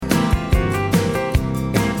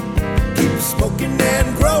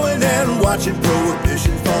watching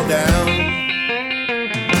prohibition fall down.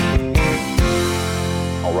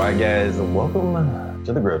 All right, guys, welcome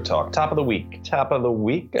to the Grow Talk. Top of the week,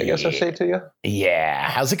 I guess I say to you. Yeah,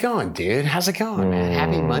 how's it going, dude? How's it going, man?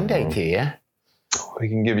 Happy Monday to you. We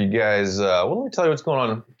can give you guys, let me tell you what's going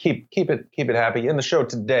on. Keep it happy. In the show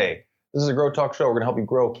today, this is a Grow Talk show. We're going to help you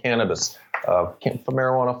grow cannabis,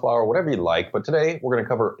 marijuana, flower, whatever you like. But today, we're going to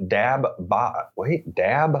cover dab bod.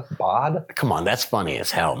 Come on, that's funny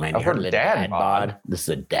as hell, man. I've heard of dad bod. This is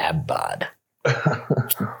a dab bod.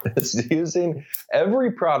 It's using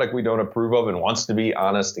every product we don't approve of and wants to be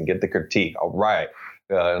honest and get the critique. All right.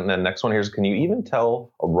 And then next one here is, can you even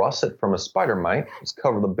tell a russet from a spider mite? Let's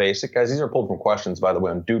cover the basic. Guys, these are pulled from questions, by the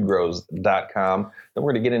way, on dudegrows.com. Then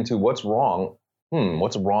we're going to get into what's wrong.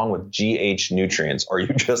 What's wrong with GH nutrients? Are you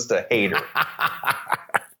just a hater?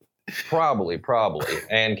 Probably.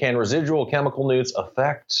 And can residual chemical newts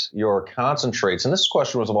affect your concentrates? And this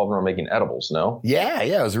question was involved around making edibles, no? Yeah,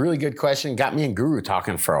 it was a really good question. Got me and Guru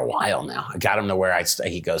talking for a while now. I got him to where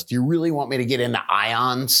he goes, do you really want me to get into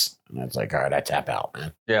ions? And I was like, all right, I tap out,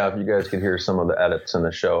 man. Yeah, if you guys could hear some of the edits in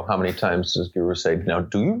the show, how many times does Guru say, now,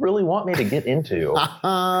 do you really want me to get into?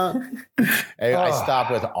 Hey, I stop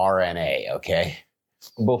with RNA, okay?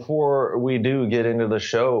 Before we do get into the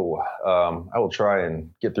show, I will try and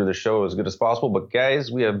get through the show as good as possible. But guys,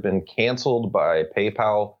 we have been canceled by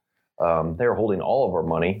PayPal. They're holding all of our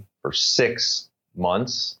money for 6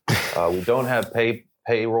 months. We don't have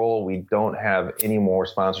payroll. We don't have any more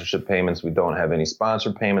sponsorship payments. We don't have any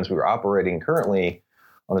sponsored payments. We are operating currently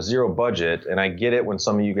on a zero budget. And I get it when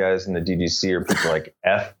some of you guys in the DGC are people like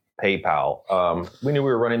F PayPal. We knew we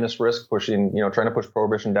were running this risk, trying to push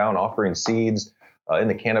prohibition down, offering seeds. In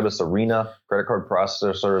the cannabis arena, credit card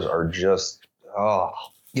processors are just,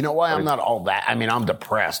 You know why I'm not all that? I mean, I'm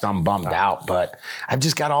depressed. I'm bummed out, but I've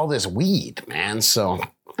just got all this weed, man. So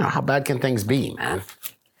how bad can things be, man?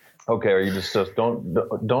 Okay, or you just don't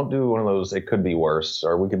do one of those, it could be worse.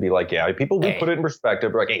 Or we could be like, people do put it in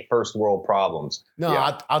perspective. We're like, hey, first world problems. No,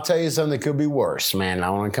 yeah. I'll tell you something that could be worse, man. I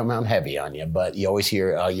don't want to come out heavy on you, but you always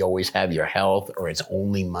hear, you always have your health or it's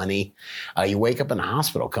only money. You wake up in the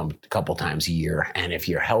hospital a couple times a year, and if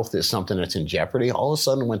your health is something that's in jeopardy, all of a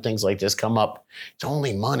sudden when things like this come up, it's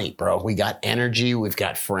only money, bro. We got energy. We've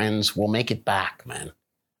got friends. We'll make it back, man.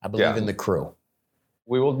 I believe in the crew.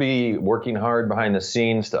 We will be working hard behind the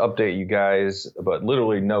scenes to update you guys, but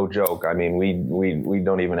literally no joke. I mean, we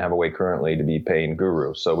don't even have a way currently to be paying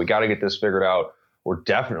Guru. So we got to get this figured out. We're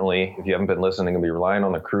definitely, if you haven't been listening, going to be relying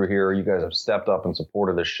on the crew here. You guys have stepped up and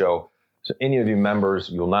supported this show. So any of you members,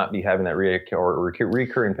 you'll not be having that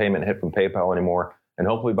recurring payment hit from PayPal anymore. And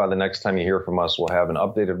hopefully by the next time you hear from us, we'll have an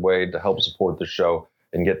updated way to help support the show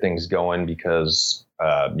and get things going because,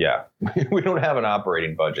 we don't have an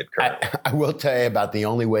operating budget currently. I will tell you about the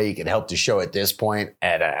only way you can help the show at this point,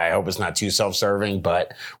 and I hope it's not too self-serving,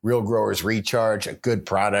 but Real Growers Recharge, a good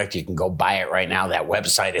product. You can go buy it right now. That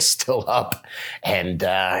website is still up, and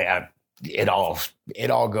it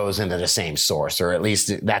all goes into the same source, or at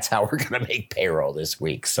least that's how we're going to make payroll this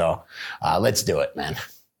week. So let's do it, man.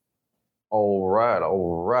 All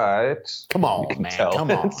right. Come on, man.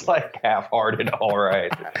 Come on. It's like half-hearted. All right.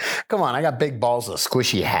 Come on. I got big balls of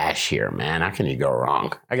squishy hash here, man. How can you go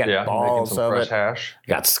wrong? I got balls of fresh it. Hash. I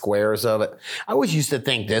got squares of it. I always used to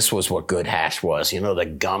think this was what good hash was. You know, the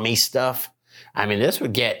gummy stuff. I mean, this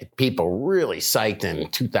would get people really psyched in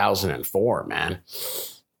 2004, man.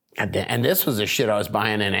 And this was the shit I was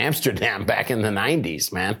buying in Amsterdam back in the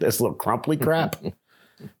 90s, man. This little crumply crap.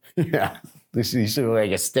 Yeah. This used to look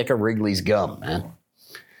like a stick of Wrigley's gum, man.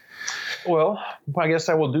 Well, I guess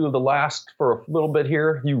I will do the last for a little bit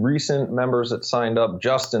here. You recent members that signed up,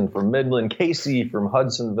 Justin from Midland, Casey from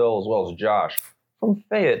Hudsonville, as well as Josh from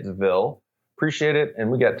Fayetteville. Appreciate it.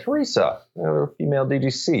 And we got Teresa, a female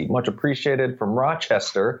DGC. Much appreciated from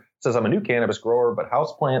Rochester. Says, I'm a new cannabis grower, but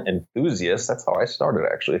houseplant enthusiast. That's how I started,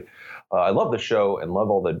 actually. I love the show and love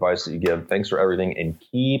all the advice that you give. Thanks for everything and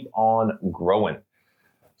keep on growing.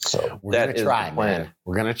 So we're going to try, man.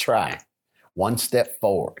 We're going to try. One step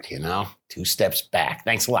forward, 2 steps back.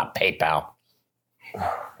 Thanks a lot, PayPal.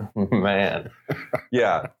 Man.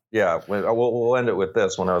 Yeah. We'll end it with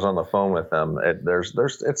this. When I was on the phone with them, there's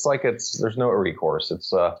no recourse.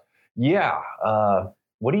 It's,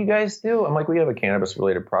 what do you guys do? I'm like, we have a cannabis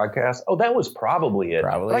related podcast. Oh, that was probably it.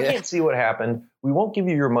 But I can't see what happened. We won't give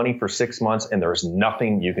you your money for 6 months and there's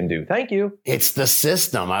nothing you can do. Thank you. It's the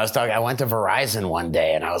system. I went to Verizon one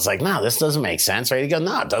day and I was like, no, this doesn't make sense. Right? You go,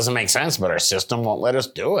 no, it doesn't make sense, but our system won't let us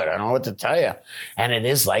do it. I don't know what to tell you. And it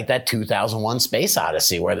is like that 2001 Space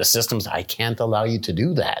Odyssey where the system's, I can't allow you to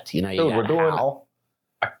do that. You know, we're doing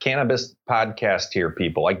a cannabis podcast here,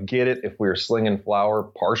 people. I get it if we were slinging flower,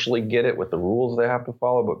 partially get it with the rules they have to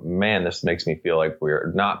follow. But man, this makes me feel like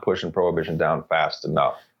we're not pushing prohibition down fast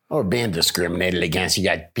enough. Or being discriminated against. You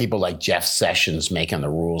got people like Jeff Sessions making the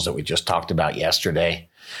rules that we just talked about yesterday.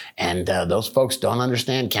 And those folks don't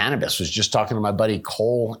understand cannabis. I was just talking to my buddy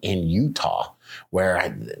Cole in Utah,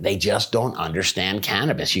 where they just don't understand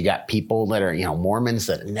cannabis. You got people that are, Mormons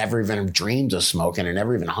that never even dreamed of smoking and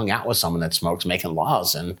never even hung out with someone that smokes, making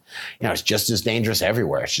laws. And, it's just as dangerous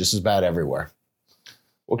everywhere. It's just as bad everywhere.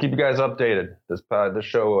 We'll keep you guys updated. This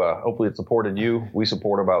show, hopefully it supported you. We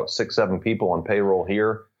support about 6-7 people on payroll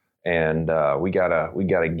here. And we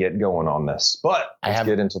gotta get going on this. But let's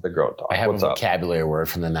get into the Grow Talk. I have a vocabulary word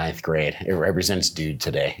from the 9th grade. It represents dude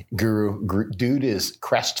today. Dude is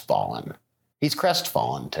crestfallen. He's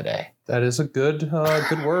crestfallen today. That is a good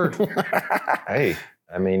word. Hey,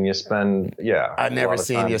 I mean, you spend, I've never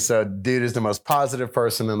seen you so. Dude is the most positive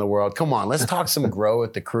person in the world. Come on, let's talk some grow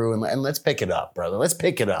with the crew and let's pick it up, brother. Let's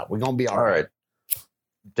pick it up. We're gonna be all right.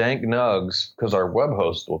 Dank Nugs, because our web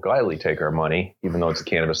host will gladly take our money, even though it's a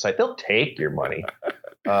cannabis site. They'll take your money.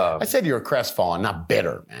 I said you were crestfallen, not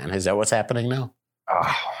bitter, man. Is that what's happening now?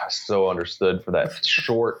 So understood for that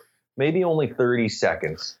short, maybe only 30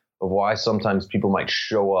 seconds of why sometimes people might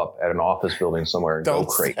show up at an office building somewhere and go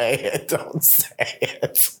crazy. Don't say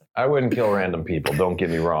it. I wouldn't kill random people. Don't get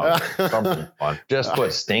me wrong. Something fun. Just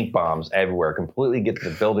put stink bombs everywhere. Completely get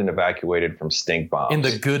the building evacuated from stink bombs. And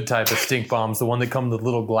the good type of stink bombs, the one that come in the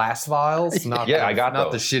little glass vials. Not I got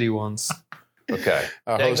not those. the shitty ones. Okay.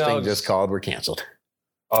 Our hosting just called. We're canceled.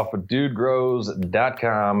 Off of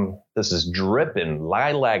dudegrows.com. This is dripping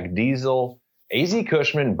lilac diesel. AZ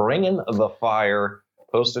Cushman bringing the fire.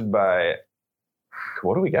 Posted by,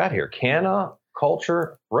 what do we got here? Canna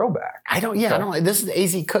Culture Throwback. I don't. This is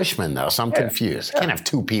AZ Cushman though, so I'm confused. Can't have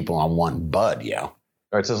two people on one bud, yo. All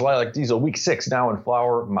right, it says Lilac Diesel, week 6 now in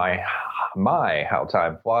flower. My, how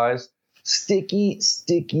time flies. Sticky.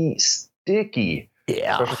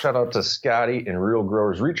 Yeah. Special shout out to Scotty and Real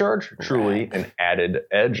Growers Recharge. Truly an added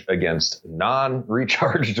edge against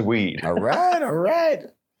non-recharged weed. All right.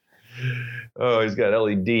 Oh, he's got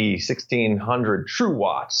LED 1600 true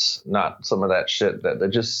watts, not some of that shit that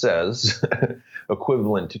just says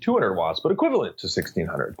equivalent to 200 watts, but equivalent to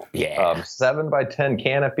 1600. Yeah. 7x10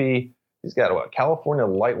 canopy. He's got a California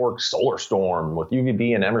Lightworks Solar Storm with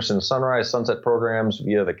UVB and Emerson Sunrise Sunset programs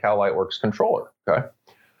via the Cal Lightworks controller. Okay.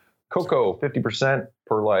 Cocoa 50%,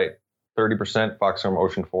 Perlite 30%, Foxarm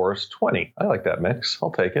Ocean Forest 20. I like that mix.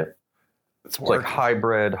 I'll take it. It's like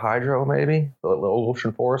hybrid hydro, maybe the little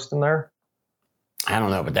Ocean Forest in there. I don't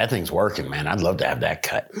know, but that thing's working, man. I'd love to have that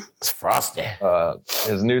cut. It's frosty.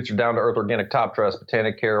 His newts are down to earth organic top dress,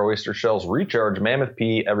 botanic care, oyster shells, recharge, mammoth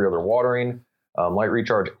pea, every other watering, light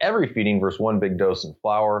recharge, every feeding versus 1 big dose in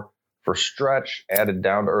flour. For stretch, added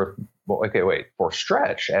down to earth. For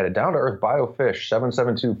stretch, added down to earth biofish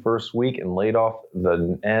 772 first week and laid off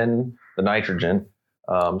the nitrogen.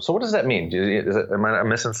 So what does that mean? Am I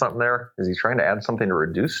missing something there? Is he trying to add something to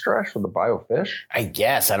reduce stress with the biofish? I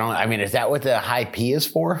guess. Is that what the high P is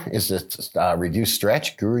for? Is it reduce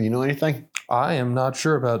stretch? Guru, you know anything? I am not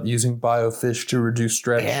sure about using biofish to reduce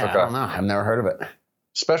stretch. Yeah, I don't know. I've never heard of it.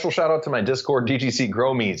 Special shout out to my Discord DGC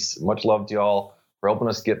Growmies. Much love to y'all for helping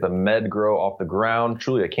us get the med grow off the ground.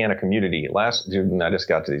 Truly a Canna community. I just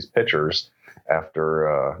got to these pictures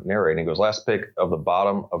after narrating. It goes, last pick of the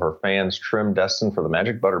bottom of her fans trim destined for the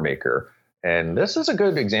Magic Butter Maker. And this is a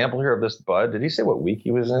good example here of this bud. Did he say what week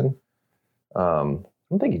he was in? I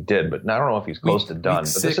don't think he did, but I don't know if he's close to done.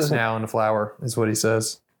 Week but 6 this is now in flower is what he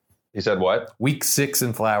says. He said what? Week 6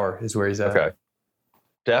 in flower is where he's at. Okay.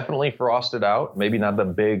 Definitely frosted out. Maybe not the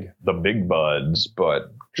big buds,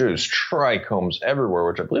 but just trichomes everywhere,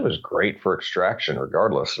 which I believe is great for extraction,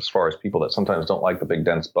 regardless, as far as people that sometimes don't like the big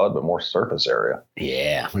dense bud, but more surface area.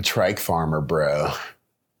 Yeah, I'm a trike farmer, bro.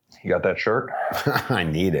 You got that shirt? I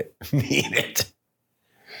need it. Need it.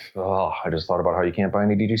 Oh, I just thought about how you can't buy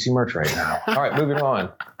any DGC merch right now. All right, moving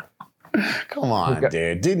on. Come on,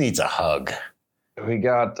 dude. Dude needs a hug. We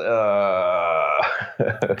got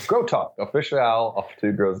Grow Talk, official off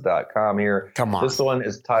dudegrows.com here. Come on. This one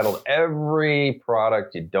is titled Every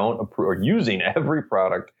Product You Don't Approve, or Using Every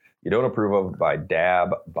Product You Don't Approve of by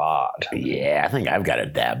Dab Bod. Yeah, I think I've got a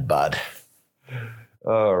dab bud.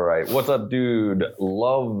 All right. What's up, dude?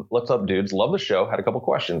 What's up, dudes? Love the show. Had a couple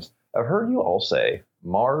questions. I've heard you all say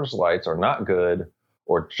Mars lights are not good,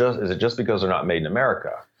 or is it just because they're not made in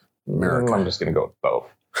America? I'm just going to go with both.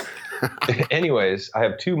 Anyways, I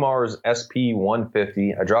have 2 Mars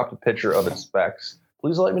SP150. I dropped a picture of its specs.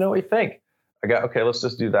 Please let me know what you think. Okay, let's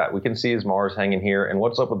just do that. We can see his Mars hanging here. And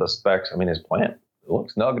what's up with the specs? I mean, his plant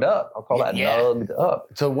looks nugged up. I'll call that nugged up.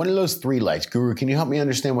 So one of those 3 lights, Guru, can you help me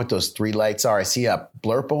understand what those 3 lights are? I see a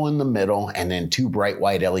blurple in the middle and then 2 bright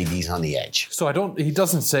white LEDs on the edge. So he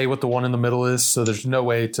doesn't say what the one in the middle is, so there's no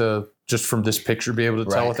way to, just from this picture, be able to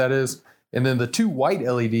tell what that is. And then the 2 white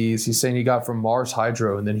LEDs, he's saying he got from Mars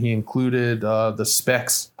Hydro, and then he included the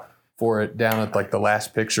specs for it down at like the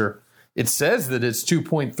last picture. It says that it's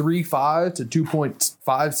 2.35 to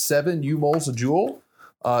 2.57 U-moles a joule,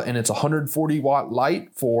 and it's a 140 watt light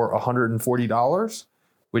for $140,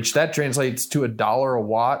 which that translates to $1 a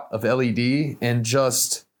watt of LED. And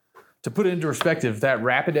just to put it into perspective, that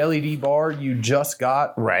rapid LED bar you just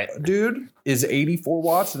got, dude, is 84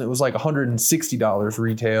 watts, and it was like $160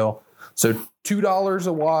 retail. So $2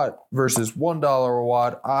 a watt versus $1 a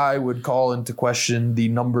watt, I would call into question the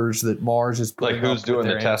numbers that Mars is putting. Like who's doing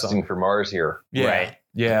the testing for Mars here? Yeah. Right.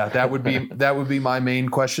 Yeah, that would be my main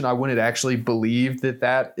question. I wouldn't actually believe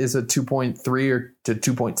that is a 2.3 or to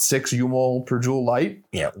 2.6 U-mole per joule light.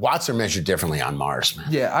 Yeah, watts are measured differently on Mars, man.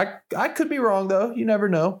 Yeah, I could be wrong though. You never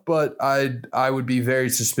know, but I would be very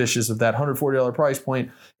suspicious of that $140 price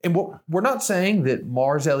point. And we're not saying that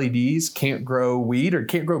Mars LEDs can't grow weed or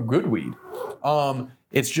can't grow good weed.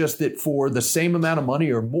 It's just that for the same amount of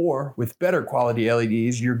money or more with better quality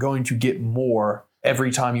LEDs, you're going to get more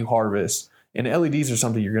every time you harvest. And LEDs are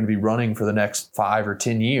something you're going to be running for the next 5 or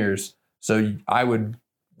 10 years. So I would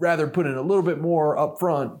rather put in a little bit more up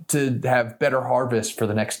front to have better harvest for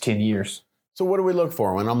the next 10 years. So what do we look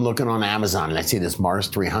for when I'm looking on Amazon and I see this Mars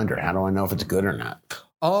 300? How do I know if it's good or not?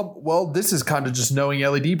 Well, this is kind of just knowing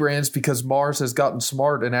LED brands, because Mars has gotten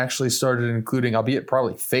smart and actually started including, albeit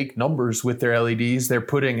probably fake numbers with their LEDs. They're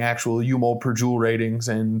putting actual U-mole per joule ratings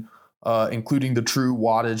and including the true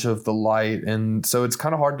wattage of the light. And so it's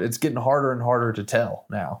kind of hard. It's getting harder and harder to tell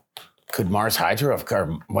now. Could Mars Hydro have,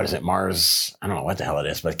 or what is it, Mars, I don't know what the hell it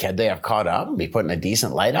is, but could they have caught up and be putting a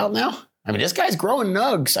decent light out now? I mean, this guy's growing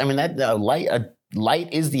nugs. I mean, that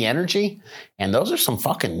light is the energy, and those are some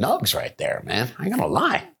fucking nugs right there, man. I ain't gonna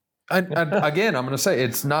lie. Again, I'm gonna say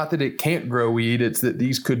it's not that it can't grow weed; it's that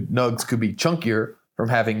these nugs could be chunkier from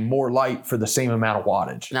having more light for the same amount of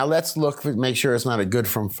wattage. Now let's make sure it's not a good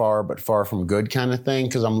from far, but far from good kind of thing,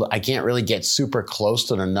 because I can't really get super close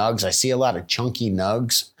to the nugs. I see a lot of chunky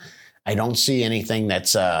nugs. I don't see anything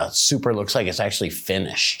that's super, looks like it's actually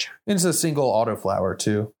finished. It's a single autoflower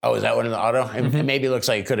too. Oh, is that one in the auto? Mm-hmm. It maybe looks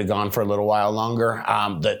like it could have gone for a little while longer.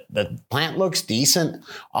 The plant looks decent.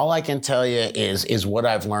 All I can tell you is what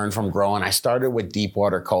I've learned from growing. I started with deep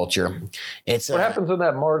water culture. What happens when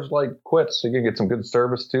that Mars light quits? You can get some good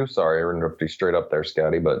service too. Sorry, I interrupted you straight up there,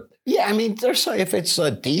 Scotty. But yeah, I mean, if it's a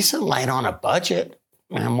decent light on a budget,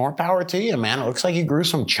 more power to you, man. It looks like he grew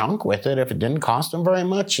some chunk with it if it didn't cost him very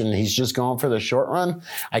much and he's just going for the short run.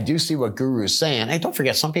 I do see what Guru's saying. Hey, don't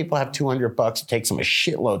forget, some people have $200. It takes them a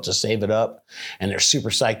shitload to save it up, and they're super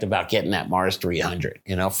psyched about getting that Mars 300.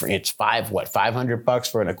 You know, it's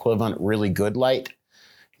 $500 for an equivalent really good light,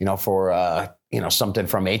 you know, for something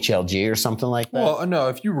from HLG or something like that. Well, no,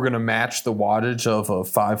 if you were going to match the wattage of a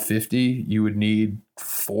 550, you would need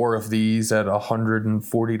 4 of these at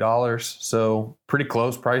 $140. So pretty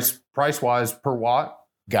close price wise per watt.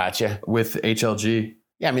 Gotcha. With HLG.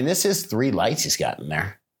 Yeah, I mean, this is 3 lights he's got in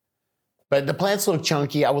there. But the plants look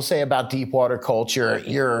chunky. I will say about deep water culture,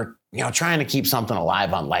 you're trying to keep something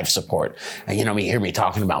alive on life support. And, you hear me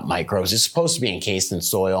talking about microbes. It's supposed to be encased in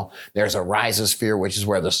soil. There's a rhizosphere, which is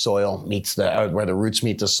where the soil meets where the roots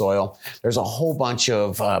meet the soil. There's a whole bunch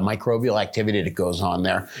of microbial activity that goes on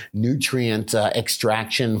there. Nutrient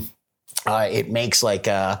extraction. It makes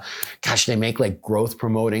they make growth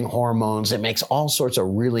promoting hormones. It makes all sorts of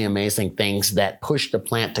really amazing things that push the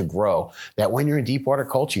plant to grow that when you're in deep water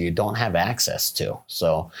culture, you don't have access to.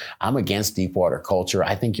 So I'm against deep water culture.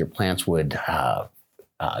 I think your plants would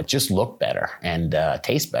just look better and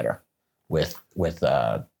taste better with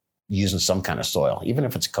using some kind of soil, even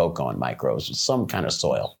if it's cocoa and microbes, some kind of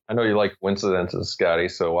soil. I know you like coincidences, Scotty.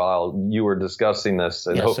 So while you were discussing this,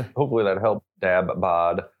 and hopefully that helped Dab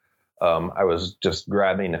Bod, I was just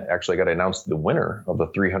actually got to announce the winner of the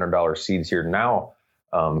 $300 Seeds Here Now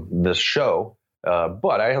this show.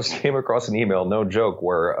 But I also came across an email, no joke,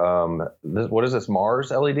 where what is this, Mars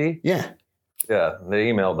LED? Yeah. Yeah, they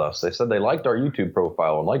emailed us. They said they liked our YouTube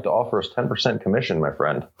profile and like to offer us 10% commission, my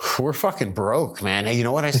friend. We're fucking broke, man. Hey, you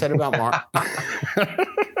know what I said about Mars?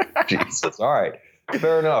 Jesus. All right.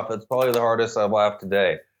 Fair enough. That's probably the hardest I've laughed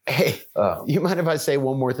today. Hey, you mind if I say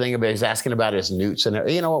one more thing about he's asking about his newts? And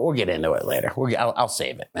you know what? We'll get into it later. I'll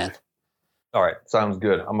save it, man. All right, sounds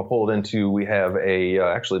good. I'm gonna pull it into. We have a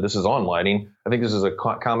actually this is on lighting. I think this is a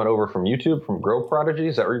comment over from YouTube from Grow Prodigy.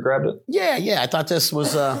 Is that where you grabbed it? Yeah. I thought this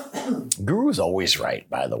was Guru's always right,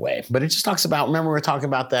 by the way. But it just talks about. Remember, we were talking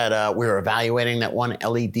about that. We were evaluating that one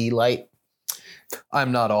LED light.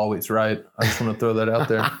 I'm not always right. I just want to throw that out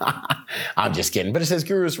there. I'm just kidding. But it says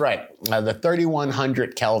Guru's right. The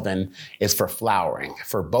 3100 Kelvin is for flowering.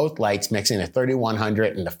 For both lights, mixing the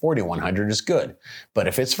 3100 and the 4100 is good. But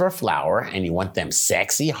if it's for flower and you want them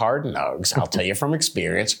sexy hard nugs, I'll tell you from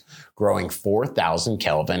experience, growing 4000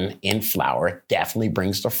 Kelvin in flower definitely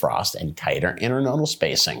brings the frost and tighter internodal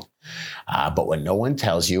spacing. But what no one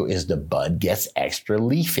tells you is the bud gets extra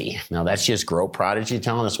leafy. Now, that's just Grow Prodigy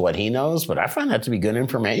telling us what he knows, but I find that to be good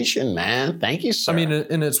information, man. Thank you, sir. I mean,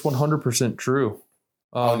 and it's 100% true.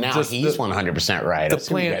 Now he's 100% right. That's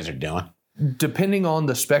what you guys are doing. Depending on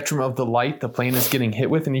the spectrum of the light the plant is getting hit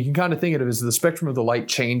with, and you can kind of think of it as the spectrum of the light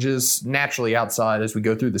changes naturally outside as we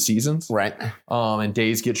go through the seasons. Right. And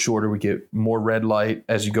days get shorter. We get more red light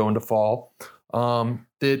as you go into fall.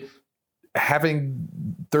 That having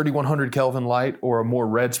 3100 Kelvin light or a more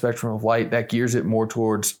red spectrum of light, that gears it more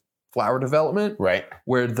towards flower development. Right.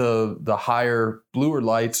 Where the higher bluer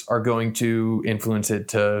lights are going to influence it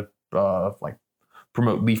to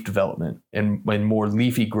promote leaf development and more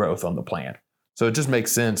leafy growth on the plant. So it just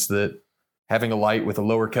makes sense that having a light with a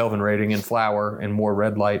lower Kelvin rating in flower and more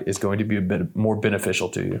red light is going to be a bit more beneficial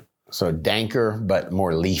to you. So danker, but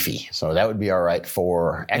more leafy. So that would be all right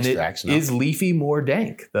for extracts. And is leafy more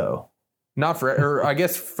dank, though? Not for, or I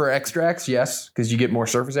guess for extracts, yes, because you get more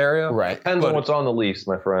surface area. Right. Depends on what's on the leaves,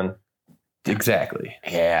 my friend. Exactly.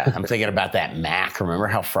 Yeah, I'm thinking about that mac. Remember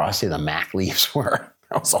how frosty the mac leaves were?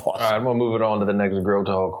 That was awesome. All right, I'm going to move it on to the next Grow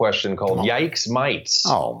Talk question called Yikes Mites.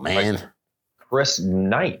 Oh, man. Chris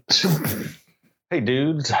Knight. Hey,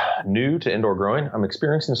 dudes. New to indoor growing. I'm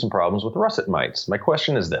experiencing some problems with russet mites. My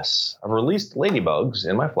question is this. I've released ladybugs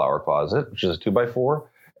in my flower closet, which is a 2x4,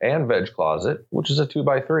 and veg closet, which is a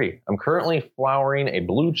 2x3. I'm currently flowering a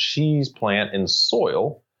blue cheese plant in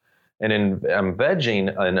soil, and I'm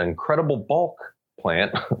vegging an incredible bulk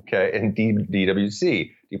plant, okay, in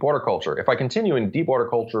DWC, deep water culture. If I continue in deep water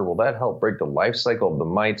culture, will that help break the life cycle of the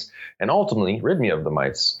mites and ultimately rid me of the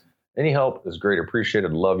mites? Any help is great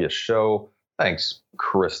appreciated. Love your show. Thanks,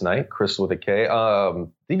 Chris Knight. Chris with a K.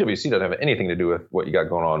 DWC doesn't have anything to do with what you got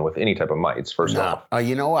going on with any type of mites, first off.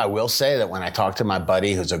 You know, I will say that when I talk to my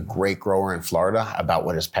buddy who's a great grower in Florida about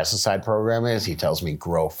what his pesticide program is, he tells me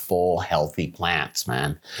grow full, healthy plants,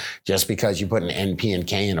 man. Just because you put an NP and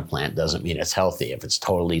K in a plant doesn't mean it's healthy. If it's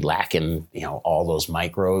totally lacking, all those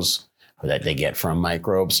micros that they get from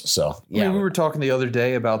microbes. So, yeah. I mean, we were talking the other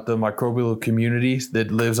day about the microbial community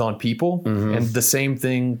that lives on people, and the same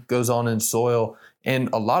thing goes on in soil. And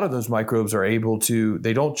a lot of those microbes are able to,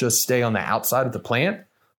 they don't just stay on the outside of the plant.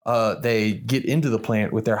 They get into the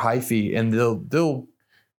plant with their hyphae, and they'll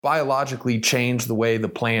biologically change the way the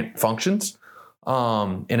plant functions.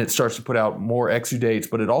 And it starts to put out more exudates,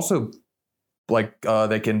 but it also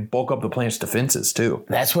they can bulk up the plant's defenses too.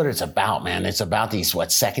 That's what it's about, man. It's about these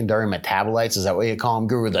secondary metabolites. Is that what you call them,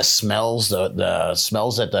 Guru? The smells, the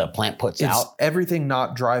smells that the plant puts out. Everything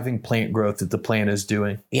not driving plant growth that the plant is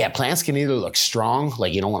doing. Yeah, plants can either look strong,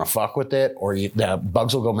 like you don't want to fuck with it, or the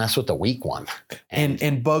bugs will go mess with the weak one.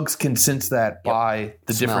 And bugs can sense that by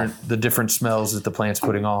the different smells that the plant's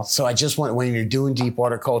putting off. So I just want, when you're doing deep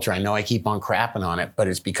water culture, I know I keep on crapping on it, but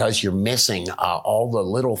it's because you're missing all the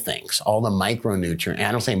little things, all the micronutrients.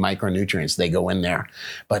 I don't say micronutrients, they go in there.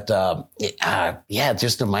 But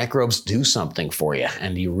just the microbes do something for you.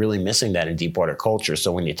 And you're really missing that in deep water culture.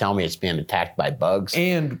 So when you tell me it's being attacked by bugs.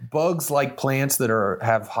 And bugs like plants that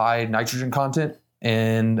have high nitrogen content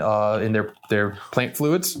in their plant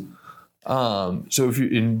fluids. So if you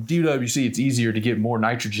in DWC, it's easier to get more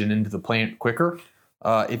nitrogen into the plant quicker.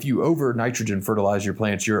 If you over nitrogen fertilize your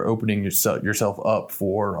plants, you're opening yourself up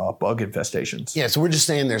for bug infestations. Yeah, so we're just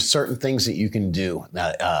saying there's certain things that you can do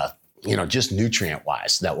that, just nutrient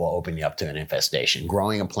wise, that will open you up to an infestation.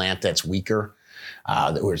 Growing a plant that's weaker,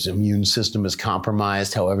 where its immune system is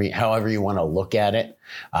compromised, however you want to look at it,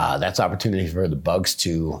 that's opportunity for the bugs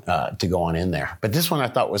to go on in there. But this one I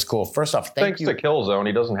thought was cool. First off, thanks to Killzone,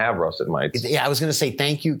 he doesn't have russet mites. Yeah, I was going to say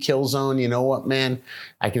thank you, Killzone. You know what, man?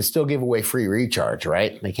 I can still give away free recharge,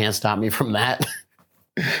 right? They can't stop me from that.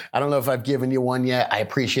 I don't know if I've given you one yet. I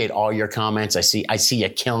appreciate all your comments. I see you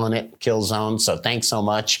killing it, Killzone. So thanks so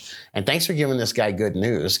much. And thanks for giving this guy good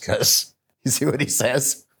news, because you see what he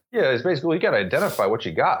says? Yeah, it's basically, you got to identify what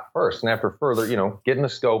you got first. And after further, getting the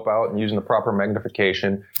scope out and using the proper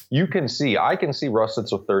magnification, I can see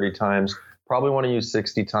russets with 30 times, probably want to use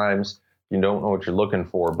 60 times. you don't know what you're looking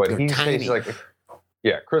for. But They're he's tiny. like,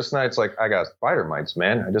 yeah, Chris Knight's like, I got spider mites,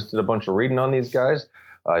 man. I just did a bunch of reading on these guys.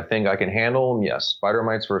 I think I can handle them. Yes, spider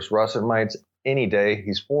mites versus russet mites any day.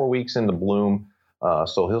 He's 4 weeks into bloom,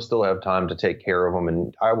 so he'll still have time to take care of them.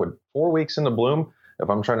 And I would 4 weeks into bloom. If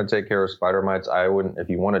I'm trying to take care of spider mites, I wouldn't. If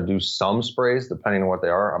you want to do some sprays, depending on what they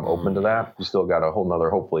are, I'm open to that. You still got a whole nother,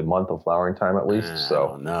 hopefully, month of flowering time at least.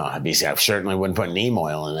 So no, I certainly wouldn't put neem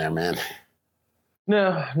oil in there, man. no,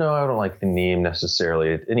 I don't like the neem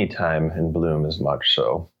necessarily at any time in bloom as much.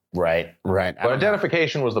 So Right. but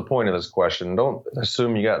identification was the point of this question. Don't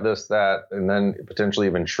assume you got this, that, and then potentially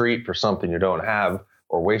even treat for something you don't have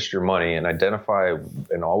or waste your money, and identify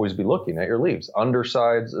and always be looking at your leaves,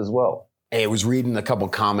 undersides as well. I was reading a couple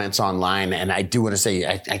comments online, and I do want to say,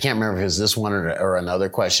 I can't remember if it was this one or another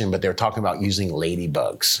question, but they were talking about using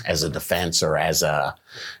ladybugs as a defense or as a,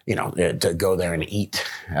 to go there and eat.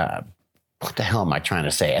 What the hell am I trying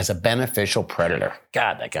to say? As a beneficial predator.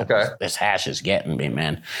 God, this hash is getting me,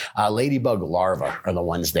 man. Ladybug larvae are the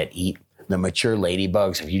ones that eat the mature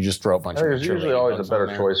ladybugs. If you just throw a bunch of There's mature usually always a ladybugs better on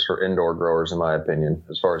there. choice for indoor growers, in my opinion,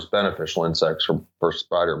 as far as beneficial insects for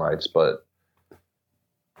spider mites. But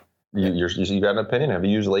you got an opinion? Have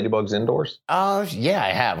you used ladybugs indoors? Yeah,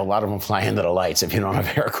 I have. A lot of them fly into the lights if you don't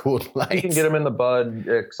have air-cooled lights. You can get them in the bud,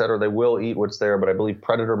 et cetera. They will eat what's there, but I believe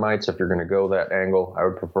predator mites, if you're going to go that angle, I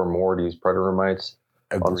would prefer more to use predator mites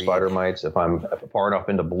on Agreed. spider mites. If I'm far enough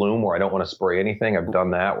into bloom where I don't want to spray anything, I've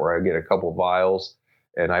done that where I get a couple vials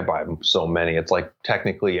and I buy so many. It's like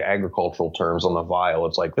technically agricultural terms on the vial.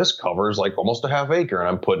 It's like this covers like almost a half acre and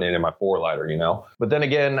I'm putting it in my 4-liter, But then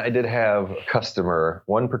again, I did have a customer,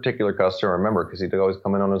 one particular customer, I remember, because he'd always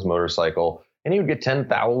come in on his motorcycle and he would get 10,000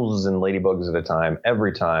 ladybugs at a time,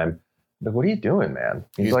 every time. Like, what are you doing, man?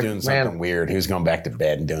 He's like, doing something weird. He was going back to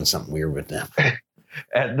bed and doing something weird with them.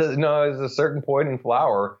 At a certain point in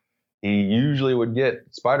flower, he usually would get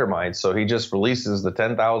spider mites, so he just releases the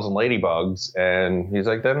 10,000 ladybugs, and he's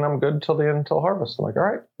like, then I'm good until harvest. I'm like, all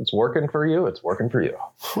right, it's working for you. It's working for you.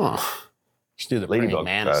 Huh. Just do the Ladybug praying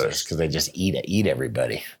mantises status. because they just eat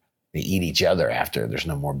everybody. They eat each other after there's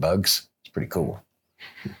no more bugs. It's pretty cool.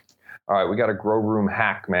 All right, we got a grow room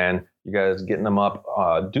hack, man. You guys getting them up.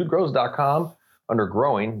 Dudegrows.com. Under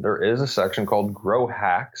growing, there is a section called Grow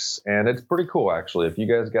Hacks, and it's pretty cool, actually. If you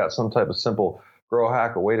guys got some type of simple grow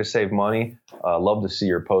hack, a way to save money, love to see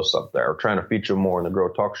your posts up there. We're trying to feature more in the Grow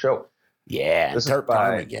Talk show. Yeah, This is Terp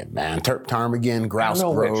by- ptarmigan, man. Terp ptarmigan, grouse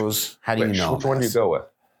know which- grows. How do you know? Which one do you this? go with?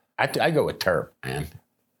 I go with terp, man.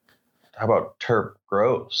 How about Terp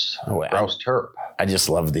Grows? Oh, Grouse Terp. I just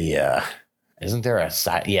love the. Isn't there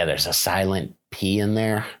there's a silent P in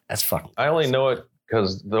there. That's fucking. I only know it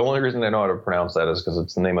because the only reason I know how to pronounce that is because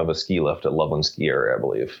it's the name of a ski lift at Loveland Ski Area, I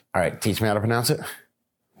believe. All right, teach me how to pronounce it.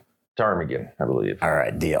 Ptarmigan, I believe. All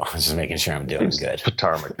right, deal. I'm just making sure I'm doing good.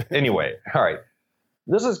 Ptarmigan. Anyway, all right.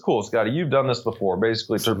 This is cool, Scotty. You've done this before.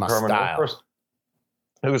 Basically, This is my Ptarmigan. style. First,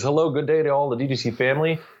 it was hello, good day to all the DGC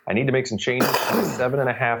family. I need to make some changes to a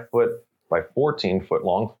 7.5 foot by 14 foot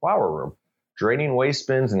long flower room. Draining waste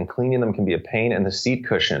bins and cleaning them can be a pain, and the seat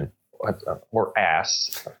cushion, or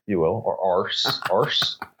ass, if you will, or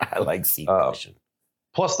arse. I like seat cushion.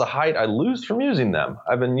 Plus the height I lose from using them.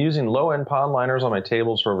 I've been using low-end pond liners on my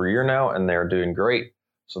tables for over a year now, and they're doing great.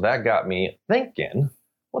 So that got me thinking,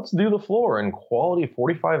 let's do the floor in quality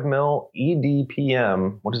 45 mil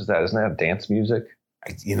EDPM. What is that? Isn't that dance music?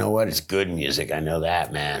 You know what? It's good music. I know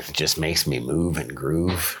that, man. It just makes me move and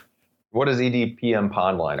groove. What is EDPM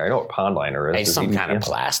pond liner? I know what pond liner is. It's Is some kind of EDPM?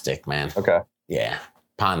 plastic, man. Okay. Yeah.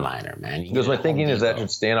 Pond liner, man. You Because get my it at thinking Home is that Depot.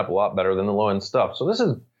 should stand up a lot better than the low-end stuff. So this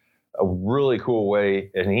is a really cool way.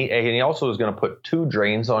 And he also is going to put 2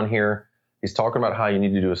 drains on here. He's talking about how you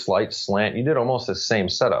need to do a slight slant. You did almost the same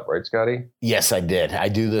setup, right, Scotty? Yes, I did. I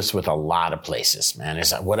do this with a lot of places, man.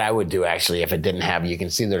 It's what I would do actually if it didn't have, you can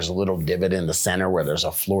see there's a little divot in the center where there's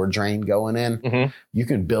a floor drain going in. Mm-hmm. You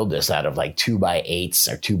could build this out of like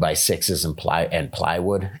 2x8s or 2x6s and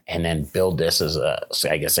plywood, and then build this as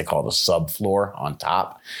I guess they call it a subfloor on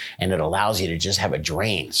top. And it allows you to just have a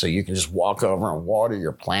drain. So you can just walk over and water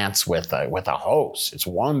your plants with a hose. It's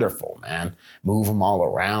wonderful, man. Move them all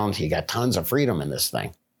around. You got tons of freedom in this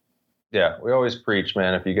thing. Yeah, we always preach,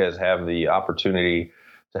 man, if you guys have the opportunity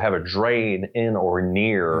to have a drain in or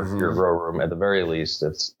near your grow room, at the very least,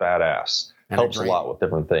 it's badass. And a Helps a drain. lot with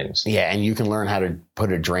different things. Yeah, and you can learn how to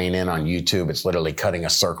put a drain in on YouTube. It's literally cutting a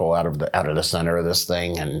circle out of the center of this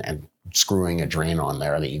thing and screwing a drain on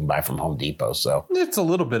there that you can buy from Home Depot. So It's a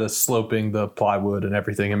little bit of sloping the plywood and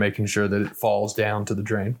everything and making sure that it falls down to the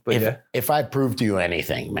drain. But if I prove to you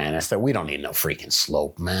anything, man, it's that we don't need no freaking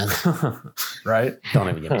slope, man. right? Don't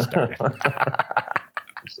even get me started.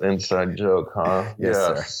 Inside joke, huh? Yes,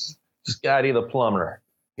 sir. Scotty the plumber.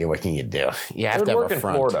 Yeah, what can you do? You have Good to have work a in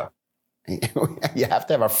front. Florida. You have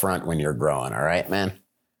to have a front when you're growing, all right, man?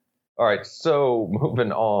 All right, so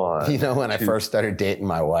moving on. You know, when I first started dating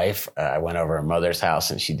my wife, I went over to her mother's house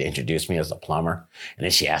and she introduced me as a plumber. And then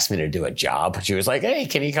she asked me to do a job. She was like, hey,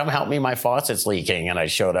 can you come help me? My faucet's leaking. And I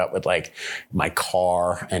showed up with like my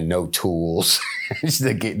car and no tools.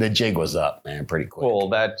 The jig was up, man, pretty quick. Well,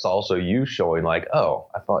 that's also you showing like, oh,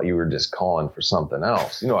 I thought you were just calling for something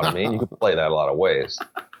else. You know what I mean? You can play that a lot of ways.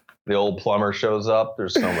 The old plumber shows up.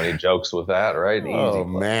 There's so many jokes with that, right? Oh,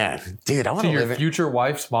 man. Dude, I want To to your live future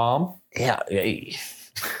wife's mom? Yeah.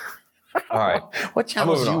 All right. What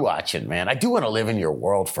channels moving you on. watching, man? I do want to live in your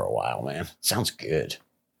world for a while, man. Sounds good.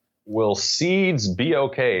 Will seeds be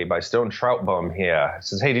okay by Stone Trout Bum here? It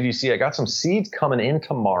says, hey, did you see I got some seeds coming in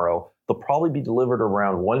tomorrow? They'll probably be delivered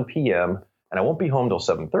around 1 p.m. and I won't be home till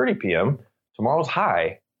 7:30 p.m. Tomorrow's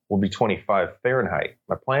high will be 25 Fahrenheit.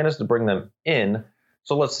 My plan is to bring them in.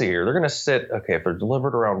 So let's see here. They're going to sit, okay, if they're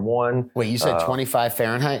delivered around 1. Wait, you said 25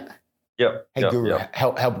 Fahrenheit? Yep. Hey, yep, Guru, yep.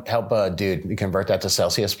 help, dude, you convert that to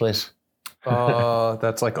Celsius, please.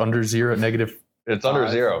 That's like under zero, negative It's under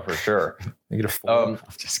 5. 0 for sure. -4. I'm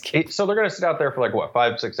just kidding. So they're going to sit out there for like, what,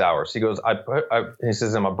 5-6 hours. He goes, he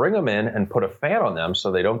says, I'm going to bring them in and put a fan on them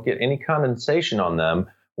so they don't get any condensation on them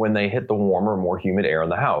when they hit the warmer, more humid air in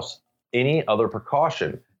the house. Any other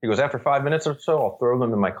precaution? He goes, after 5 minutes or so, I'll throw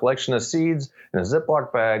them in my collection of seeds in a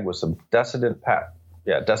Ziploc bag with some Decedent packets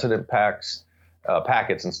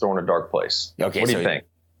and store in a dark place. Okay, what do you so- think?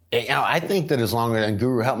 You know, I think that as long as, and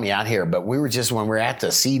Guru helped me out here, but when we're at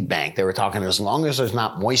the seed bank, they were talking as long as there's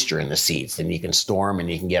not moisture in the seeds, then you can store them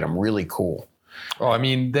and you can get them really cool. Oh, I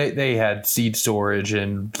mean, they had seed storage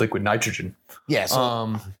and liquid nitrogen. Yeah,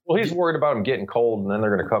 so Well, he's worried about them getting cold and then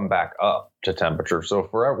they're going to come back up to temperature. So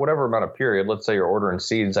for whatever amount of period, let's say you're ordering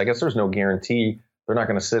seeds, I guess there's no guarantee they're not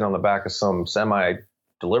going to sit on the back of some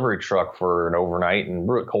semi-delivery truck for an overnight and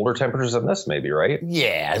brew at colder temperatures than this, maybe, right?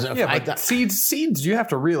 yeah. But seeds, you have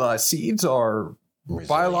to realize seeds are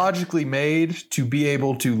biologically made to be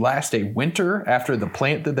able to last a winter after the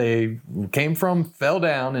plant that they came from fell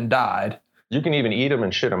down and died. You can even eat them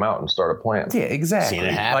and shit them out and start a plant. Yeah, exactly. Seen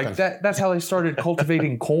it happen. Like that's how they started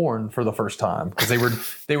cultivating corn for the first time, because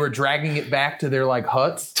they were dragging it back to their like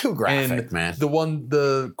huts. Too graphic, and man.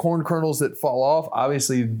 The corn kernels that fall off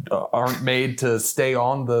obviously aren't made to stay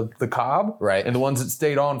on the cob, Right. And the ones that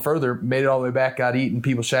stayed on further made it all the way back, got eaten.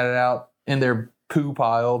 People shat it out in their poo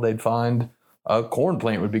pile. They'd find a corn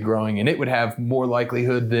plant would be growing, and it would have more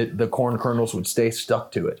likelihood that the corn kernels would stay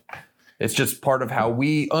stuck to it. It's just part of how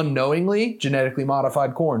we unknowingly genetically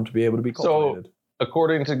modified corn to be able to be cultivated. So,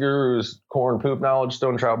 according to Guru's corn poop knowledge,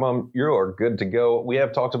 Stone Trout Mum, you are good to go. We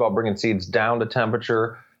have talked about bringing seeds down to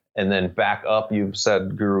temperature and then back up. You've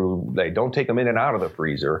said, Guru, they don't take them in and out of the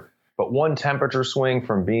freezer. But one temperature swing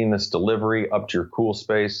from being this delivery up to your cool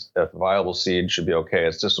space, a viable seed should be okay.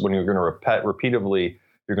 It's just when you're going to repeatedly,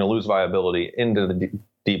 you're going to lose viability into the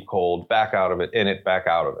deep cold, back out of it, in it, back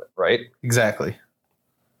out of it, right? Exactly.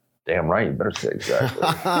 Damn right. You better say exactly.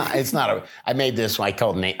 It's not I made this,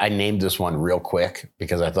 I named this one real quick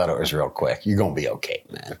because I thought it was real quick. You're going to be okay,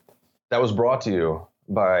 man. That was brought to you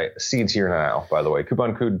by Seeds Here Now, by the way.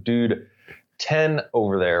 Coupon code Dude 10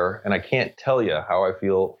 over there. And I can't tell you how I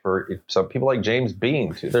feel for some people like James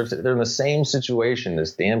Bean, too. They're in the same situation,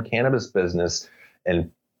 this damn cannabis business,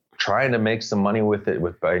 and trying to make some money with it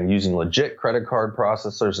by using legit credit card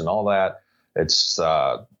processors and all that. It's,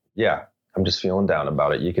 I'm just feeling down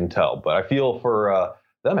about it. You can tell. But I feel for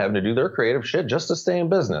them having to do their creative shit just to stay in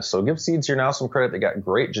business. So give Seeds Here Now some credit. They got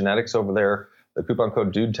great genetics over there. The coupon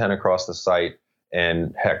code Dude10 across the site.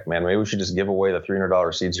 And heck, man, maybe we should just give away the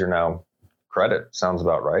 $300 Seeds Here Now credit. Sounds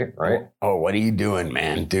about right? Oh, what are you doing,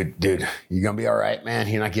 man? Dude, you going to be all right, man?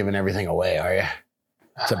 You're not giving everything away, are you?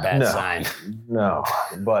 It's a bad sign. No,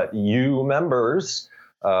 but you members,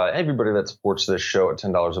 everybody that supports this show at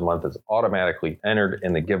 $10 a month is automatically entered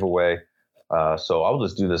in the giveaway. So I'll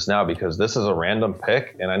just do this now because this is a random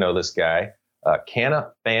pick, and I know this guy,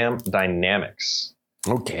 Canna Fam Dynamics.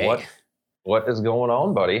 Okay. What is going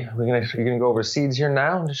on, buddy? You're gonna go over to Seeds Here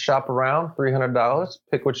Now and just shop around, $300,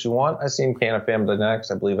 pick what you want. I seen Canna Fam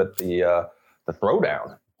Dynamics, I believe, at the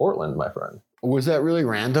Throwdown, Portland, my friend. Was that really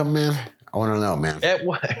random, man? I want to know, man.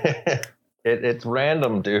 It's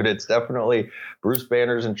random, dude. It's definitely Bruce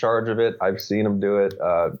Banner's in charge of it. I've seen him do it.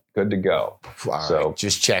 Good to go. All So right,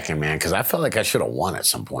 just checking, man, because I felt like I should have won at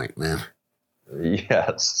some point, man.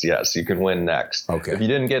 yes, you can win next. Okay. If you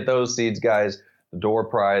didn't get those seeds, guys, the door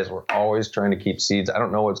prize. We're always trying to keep seeds. I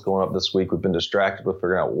don't know what's going up this week. We've been distracted with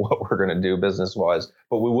figuring out what we're going to do business-wise,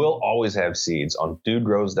 but we will always have seeds on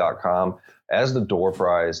dudegrows.com as the door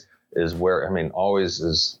prize is where, always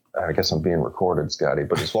is, I guess I'm being recorded, Scotty,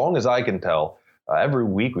 but as long as I can tell, every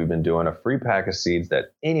week we've been doing a free pack of seeds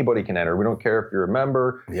that anybody can enter. We don't care if you're a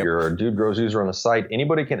member, you're a Dude Grows user on the site.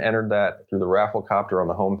 Anybody can enter that through the raffle copter on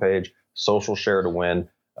the homepage. Social share to win.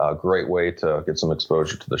 Great way to get some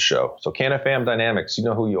exposure to the show. So CanFam Dynamics, you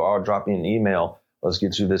know who you are. Drop me an email. Let's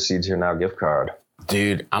get you this Seeds Here Now gift card.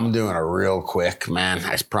 Dude, I'm doing a real quick, man.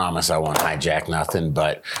 I promise I won't hijack nothing,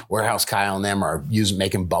 but Warehouse Kyle and them are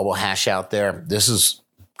making bubble hash out there. This is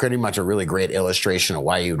pretty much a really great illustration of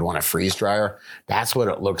why you'd want a freeze dryer. That's what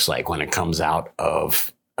it looks like when it comes out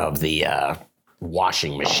of the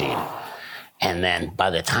washing machine. And then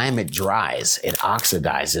by the time it dries, it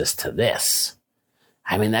oxidizes to this.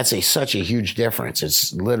 That's such a huge difference.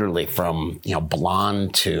 It's literally from,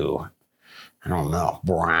 blonde to, I don't know,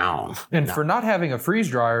 brown. And for not having a freeze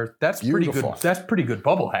dryer, that's Beautiful. pretty good. That's pretty good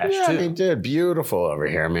bubble hash too. Dude, beautiful over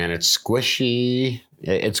here, man. It's squishy.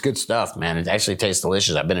 It's good stuff, man. It actually tastes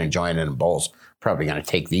delicious. I've been enjoying it in bowls. Probably going to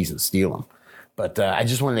take these and steal them. But I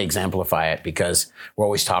just wanted to exemplify it because we're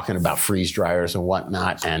always talking about freeze dryers and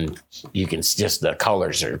whatnot, and you can just, the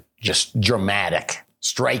colors are just dramatic,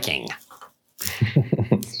 striking.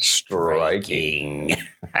 Striking.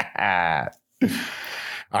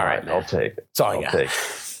 All right, I'll take it. That's all I got. Take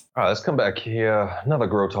it. All right, let's come back here. Another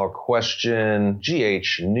Grow Talk question.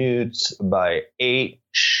 GH Newts by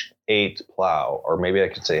H8 Plow, or maybe I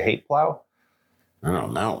could say Hate Plow. I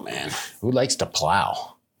don't know, man. Who likes to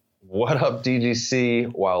plow? What up,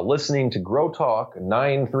 DGC? While listening to Grow Talk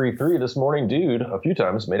 933 this morning, dude, a few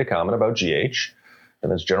times made a comment about GH,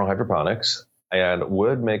 and that's General Hydroponics, and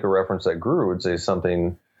would make a reference that Guru would say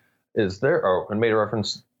something. And made a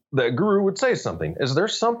reference that Guru would say something. Is there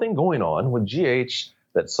something going on with GH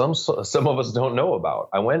that some of us don't know about?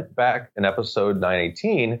 I went back in episode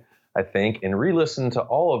 918, I think, and re-listened to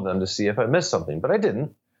all of them to see if I missed something, but I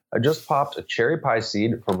didn't. I just popped a cherry pie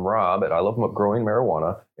seed from Rob at I Love Growing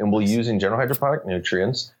Marijuana, and we're using General Hydroponic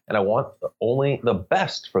nutrients, and I want only the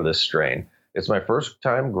best for this strain. It's my first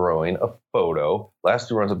time growing a photo. Last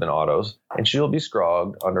 2 runs have been autos, and she'll be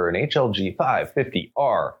scrogged under an HLG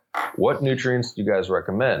 550R. What nutrients do you guys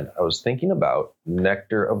recommend? I was thinking about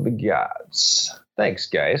Nectar of the Gods. Thanks,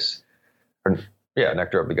 guys.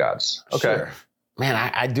 Nectar of the Gods. Okay. Sure. Man,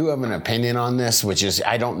 I do have an opinion on this, which is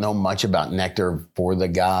I don't know much about Nectar for the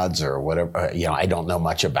Gods or whatever. I don't know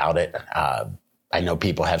much about it. I know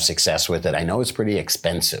people have success with it. I know it's pretty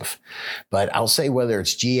expensive, but I'll say whether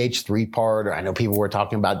it's GH 3-part, or I know people were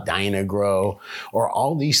talking about Dynagrow, or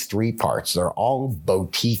all these 3 parts, they're all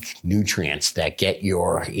boutique nutrients that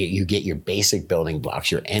you get your basic building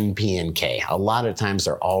blocks, your N, P, and K. A lot of times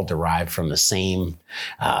they're all derived from the same,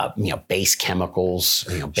 base chemicals.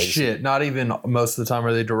 Shit, not even most of the time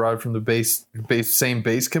are they derived from the same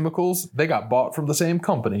base chemicals. They got bought from the same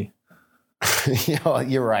company.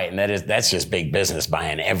 You're right. And that's just big business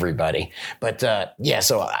buying everybody. But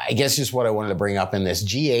so I guess just what I wanted to bring up in this,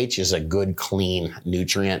 GH is a good, clean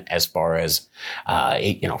nutrient as far as,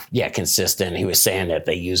 consistent. He was saying that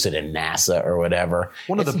they use it in NASA or whatever.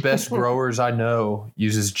 One of the best growers I know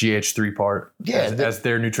uses GH 3-part as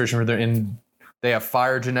their nutrition. They have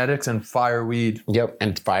Fire Genetics and Fire Weed. Yep,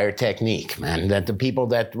 and Fire Technique, man. That the people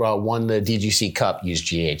that won the DGC Cup use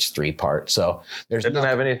GH 3-part. So it doesn't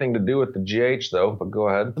have anything to do with the GH though. But go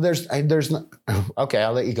ahead. There's no. Okay,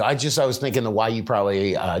 I'll let you go. I was thinking of why you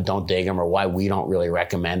probably don't dig them or why we don't really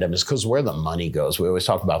recommend them is because where the money goes. We always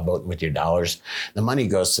talk about voting with your dollars. The money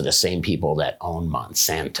goes to the same people that own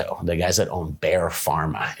Monsanto. The guys that own Bayer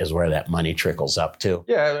Pharma is where that money trickles up to.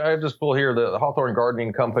 Yeah, I just pull here the Hawthorne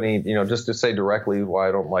Gardening Company. Just to say directly why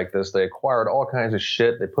I don't like this. They acquired all kinds of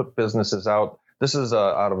shit. They put businesses out. This is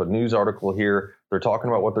out of a news article here. They're talking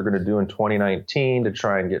about what they're going to do in 2019 to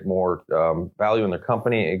try and get more value in their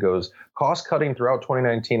company. It goes cost cutting throughout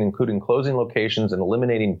 2019, including closing locations and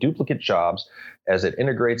eliminating duplicate jobs as it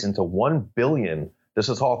integrates into 1 billion. This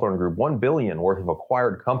is Hawthorne Group, 1 billion worth of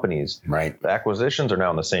acquired companies. Right. The acquisitions are now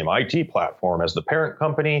on the same IT platform as the parent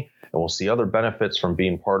company, and we'll see other benefits from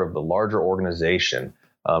being part of the larger organization.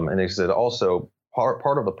 And they said also part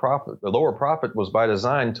of the lower profit was by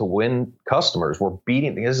design to win customers.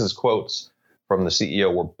 This is quotes from the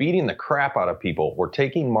CEO, we're beating the crap out of people. We're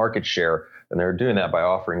taking market share, and they're doing that by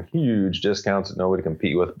offering huge discounts that nobody can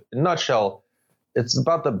compete with. In a nutshell, it's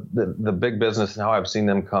about the big business and how I've seen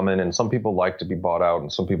them come in. And some people like to be bought out,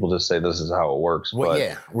 and some people just say this is how it works. Well,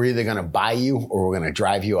 yeah, we're either going to buy you or we're going to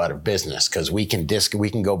drive you out of business, because we can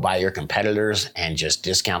go buy your competitors and just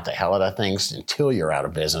discount the hell out of things until you're out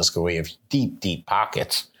of business, because we have deep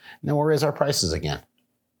pockets. And then we'll raise our prices again,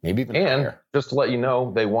 maybe even higher. Just to let you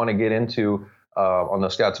know, they want to get into on the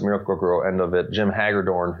Scotts Miracle-Gro end of it. Jim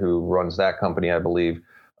Hagedorn, who runs that company, I believe,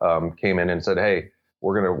 came in and said, "Hey,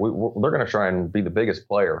 they're gonna try and be the biggest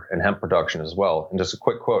player in hemp production as well." And just a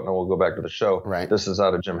quick quote, and then we'll go back to the show. Right. This is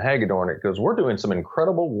out of Jim Hagedorn. It goes, "We're doing some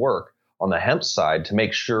incredible work on the hemp side to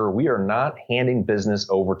make sure we are not handing business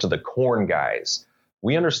over to the corn guys.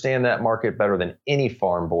 We understand that market better than any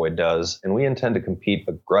farm boy does, and we intend to compete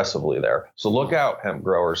aggressively there. So look out, hemp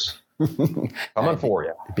growers." Coming for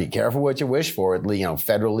you. Be careful what you wish for,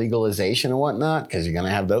 federal legalization and whatnot, because you're going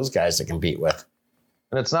to have those guys to compete with.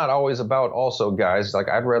 And it's not always about also guys. Like,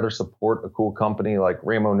 I'd rather support a cool company like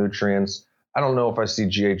Ramo Nutrients. I don't know if I see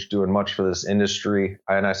GH doing much for this industry.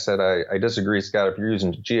 And I said, I disagree, Scott. If you're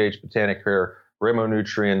using GH Botanicare, Ramo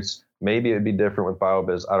Nutrients, maybe it'd be different with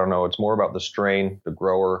BioViz. I don't know. It's more about the strain, the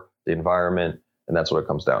grower, the environment. And that's what it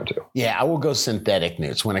comes down to. Yeah, I will go synthetic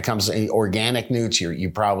newts. When it comes to organic newts, you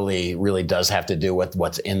probably really does have to do with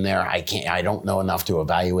what's in there. I don't know enough to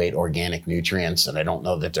evaluate organic nutrients, and I don't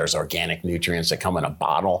know that there's organic nutrients that come in a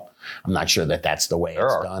bottle. I'm not sure that that's the way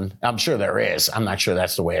it's done. I'm sure there is. I'm not sure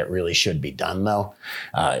that's the way it really should be done, though.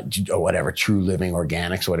 Or whatever, True Living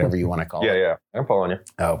Organics, whatever you want to call it. Yeah, I'm following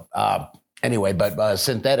you. Anyway, but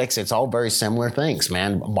synthetics, it's all very similar things,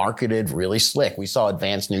 man. Marketed really slick. We saw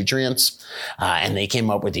Advanced Nutrients, and they came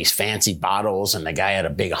up with these fancy bottles, and the guy had a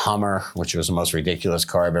big Hummer, which was the most ridiculous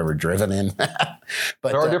car I've ever driven in.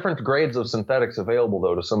 But there are different grades of synthetics available,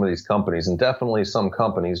 though, to some of these companies, and definitely some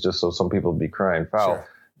companies, just so some people would be crying foul,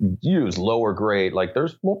 use lower grade. Like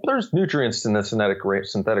there's nutrients in the synthetic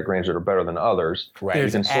range that are better than others. Right. You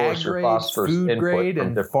can source your phosphorus food input grade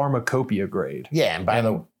and pharmacopoeia grade. Yeah, and by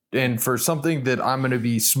the way, and for something that I'm going to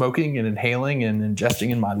be smoking and inhaling and ingesting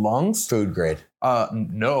in my lungs, food grade.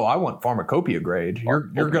 No, I want pharmacopoeia grade. You're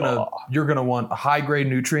gonna want high grade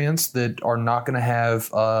nutrients that are not going to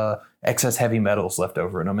have excess heavy metals left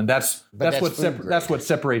over in them, and that's what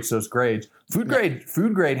separates those grades. Food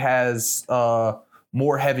grade has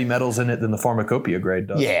more heavy metals in it than the pharmacopoeia grade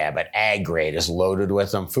does. Yeah, but ag grade is loaded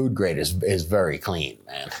with them. Food grade is very clean,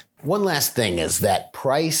 man. One last thing is that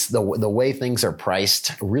price, the way things are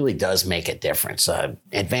priced really does make a difference.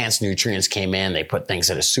 Advanced Nutrients came in, they put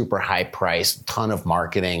things at a super high price, ton of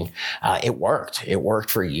marketing. It worked. It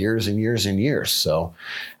worked for years and years and years. So,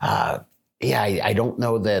 I don't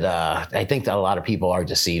know that, I think that a lot of people are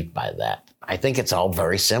deceived by that. I think it's all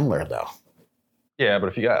very similar though. Yeah, but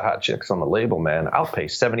if you got hot chicks on the label, man, I'll pay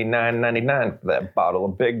 $79.99 for that bottle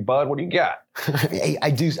of Big Bud. What do you got?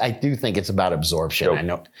 I do think it's about absorption.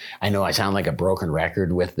 Nope. I know I sound like a broken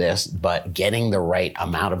record with this, but getting the right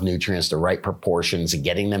amount of nutrients, the right proportions, and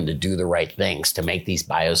getting them to do the right things to make these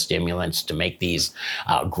biostimulants, to make these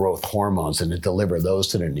growth hormones, and to deliver those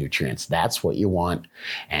to the nutrients. That's what you want.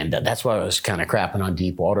 And that's why I was kind of crapping on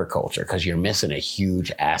deep water culture, because you're missing a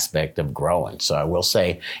huge aspect of growing. So I will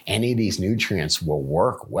say any of these nutrients will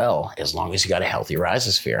work well as long as you got a healthy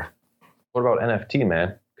rhizosphere. What about NFT,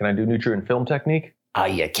 man? Can I do nutrient film technique?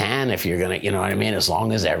 You can if you're going to, you know what I mean? As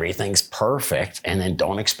long as everything's perfect, and then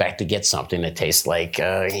don't expect to get something that tastes like,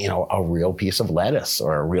 a real piece of lettuce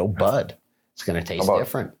or a real bud. It's going to taste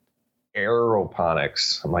different.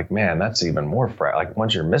 Aeroponics. I'm like, man, that's even more like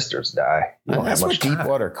once your misters die. That's what deep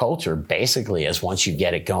water culture basically is once you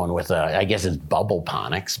get it going with, I guess it's bubble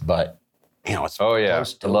ponics, but it's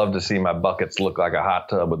I love to see my buckets look like a hot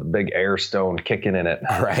tub with a big air stone kicking in it.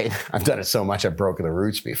 Right. I've done it so much I've broken the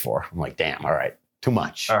roots before. I'm like, damn, all right, too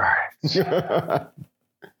much. All right.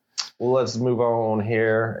 Well, let's move on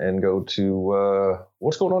here and go to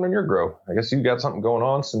what's going on in your grow. I guess you got something going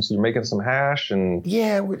on since you're making some hash and.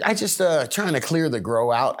 Yeah, I just trying to clear the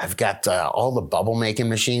grow out. I've got all the bubble making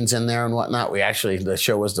machines in there and whatnot. The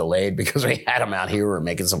show was delayed because we had them out here. We were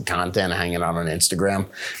making some content, hanging out on Instagram.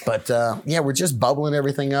 But we're just bubbling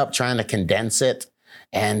everything up, trying to condense it,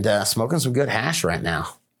 and smoking some good hash right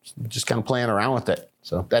now. Just kind of playing around with it.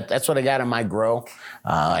 So that's what I got in my grow.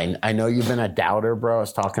 I know you've been a doubter, bro. I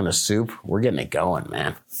was talking to Soup. We're getting it going,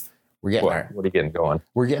 man. We're getting what are you getting going?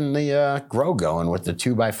 We're getting the grow going with the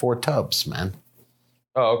 2x4 tubs, man.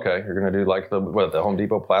 Oh, okay. You're gonna do like the Home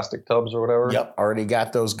Depot plastic tubs or whatever. Yep, already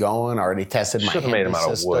got those going. Already tested my. Should have made them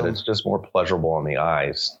out of wood. It's just more pleasurable on the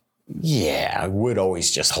eyes. Yeah, wood always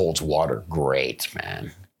just holds water great,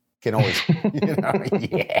 man. Can always,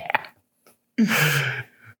 yeah.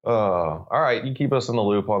 All right, you keep us in the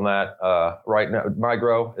loop on that. Right now, my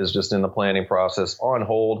grow is just in the planning process, on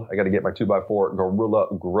hold. I got to get my 2x4 Gorilla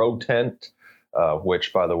Grow Tent,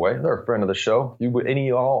 which, by the way, they're a friend of the show. Any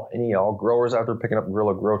of y'all growers out there picking up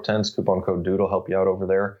Gorilla Grow Tents, coupon code Doodle help you out over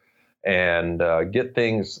there, and get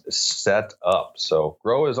things set up. So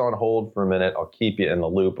Grow is on hold for a minute. I'll keep you in the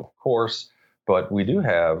loop, of course. But we do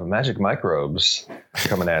have Magic Microbes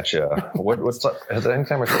coming at you. What's up?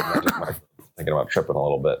 Anytime I say Magic Microbes, I'm thinking about tripping a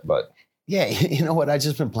little bit, but yeah, you know what? I've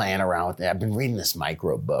just been playing around with it. I've been reading this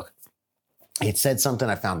microbe book. It said something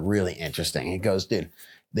I found really interesting. It goes, dude,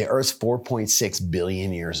 the Earth's 4.6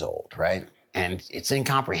 billion years old, right? And it's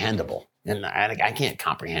incomprehensible. And I can't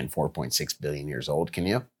comprehend 4.6 billion years old. Can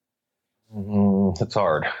you? It's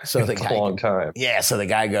hard. So it's a long time. Yeah. So the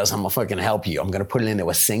guy goes, I'm going to fucking help you. I'm going to put it into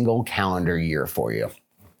a single calendar year for you.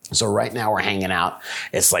 So right now we're hanging out.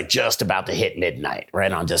 It's like just about to hit midnight,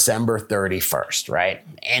 right? On December 31st, right?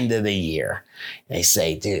 End of the year. They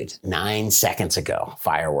say, dude, 9 seconds ago,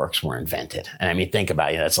 fireworks were invented. And I mean, think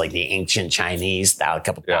about it. That's like the ancient Chinese a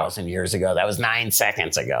couple thousand years ago. That was 9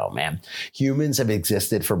 seconds ago, man. Humans have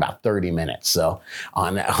existed for about 30 minutes. So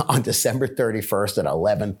on December 31st at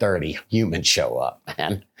 11:30, humans show up,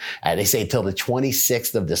 man. They say till the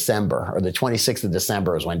 26th of December, or the 26th of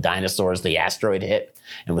December is when dinosaurs, the asteroid hit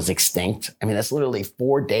and was extinct. I mean, that's literally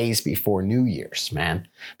 4 days before New Year's, man.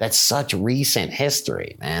 That's such recent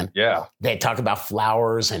history, man. Yeah. They talk about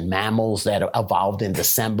flowers and mammals that evolved in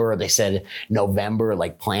December. They said November,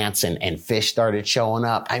 like plants and fish started showing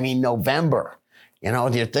up. I mean, November. You know,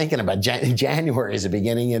 you're thinking about January is the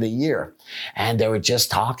beginning of the year. And they were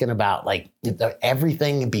just talking about like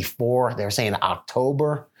everything before. They were saying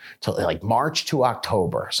October to like March to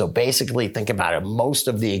October. So basically think about it. Most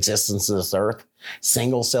of the existence of this earth,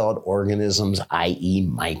 single-celled organisms, i.e.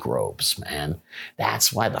 microbes, man.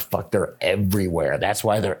 That's why the fuck they're everywhere. That's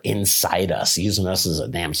why they're inside us, using us as a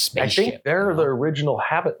damn spaceship. I think they're the original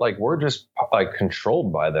habit. Like we're just like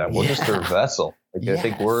controlled by them. We're just their vessel. Like, I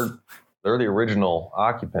think they're the original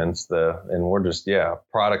occupants, and we're just,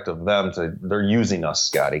 product of them. They're using us,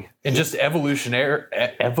 Scotty. And just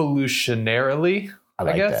evolutionarily,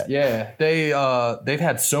 I guess. That. Yeah. They've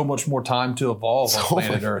had so much more time to evolve on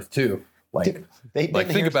planet Earth, too. Like,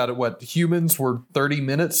 think about it. What humans were 30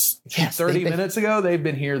 minutes? Yes, 30 minutes ago. They've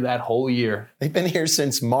been here that whole year. They've been here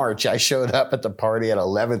since March. I showed up at the party at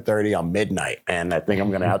 11:30 on midnight, and I think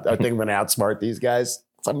I'm gonna outsmart these guys.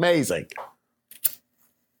 It's amazing.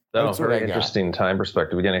 That's a very interesting time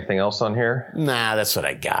perspective. We got anything else on here? Nah, that's what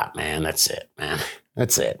I got, man. That's it, man.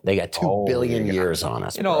 That's it. They got 2 billion years on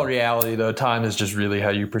us. In all reality, though, time is just really how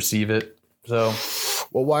you perceive it. So,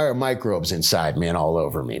 well, why are microbes inside me and all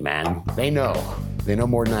over me, man? They know. They know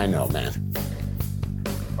more than I know, man.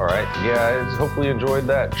 All right, guys. Hopefully you enjoyed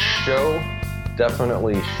that show.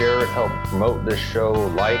 Definitely share it. Help promote this show.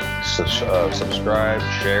 Like, subscribe,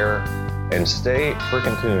 share. And stay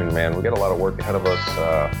freaking tuned, man. We got a lot of work ahead of us.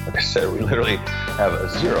 Like I said, we literally have a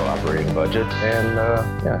zero operating budget. And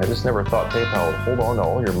I just never thought PayPal would hold on to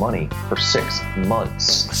all your money for 6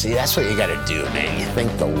 months. See, that's what you got to do, man. You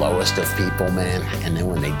think the lowest of people, man. And then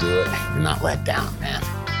when they do it, you're not let down, man.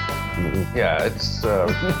 Yeah, it's, I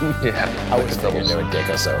always figured they would dick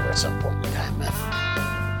us over at some point in time, man.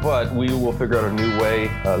 But we will figure out a new way.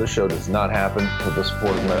 This show does not happen with the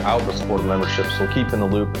supportive membership, so we'll keep in the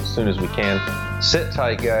loop as soon as we can. Sit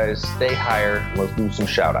tight, guys. Stay higher. Let's do some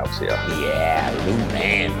shout-outs here. Yeah, Lou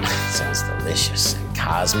Man. Sounds delicious. And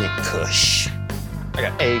Cosmic Kush. I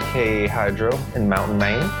got AK Hydro in Mountain,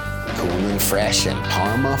 Maine. Cool and Fresh and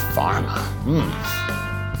Parma Pharma.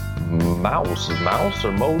 Mouse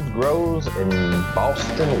or Modes Grows in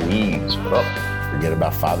Boston Weeds. What up? Forget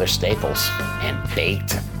about Father Staples and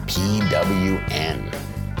Baked PWN.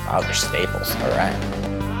 Father Staples, all right.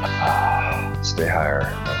 Stay higher,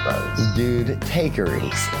 my friends. Dude, take her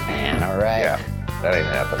easy, man, all right? Yeah, that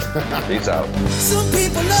ain't happening. Peace out. Some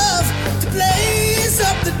people love to blaze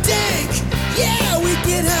up the dank. Yeah, we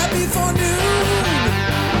get happy for noon.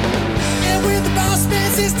 And when the boss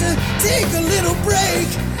man says to take a little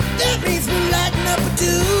break, that means we're lighting up a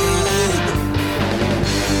dude.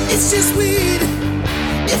 It's just weed.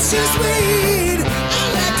 It's just weed. I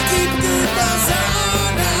like to keep a good buzz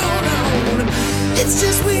on. It's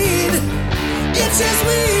just weed. It's just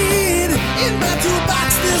weed. In my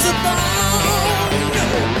toolbox there's a bone.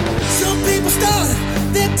 Some people start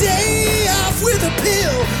their day off with a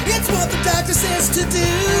pill. It's what the doctor says to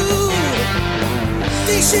do.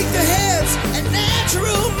 They shake their heads at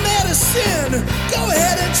natural medicine. Go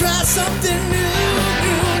ahead and try something new.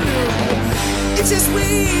 It's just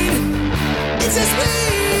weed. It's just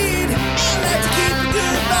weed. I like to keep a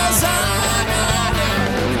good buzz on.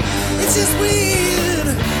 It's just weed.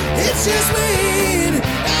 It's just weed.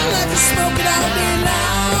 I like to smoke it all day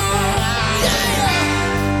long. Yeah.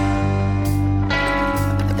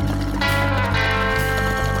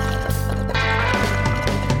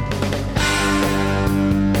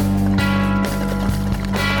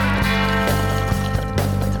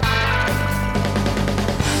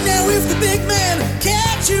 Now if the big man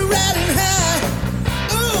catch you riding high,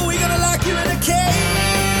 ooh, we gonna lock you in a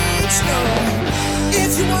cage. No.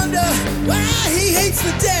 If you wonder why he hates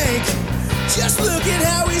the dank, just look at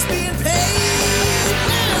how he's being paid.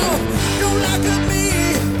 Now, don't lock up me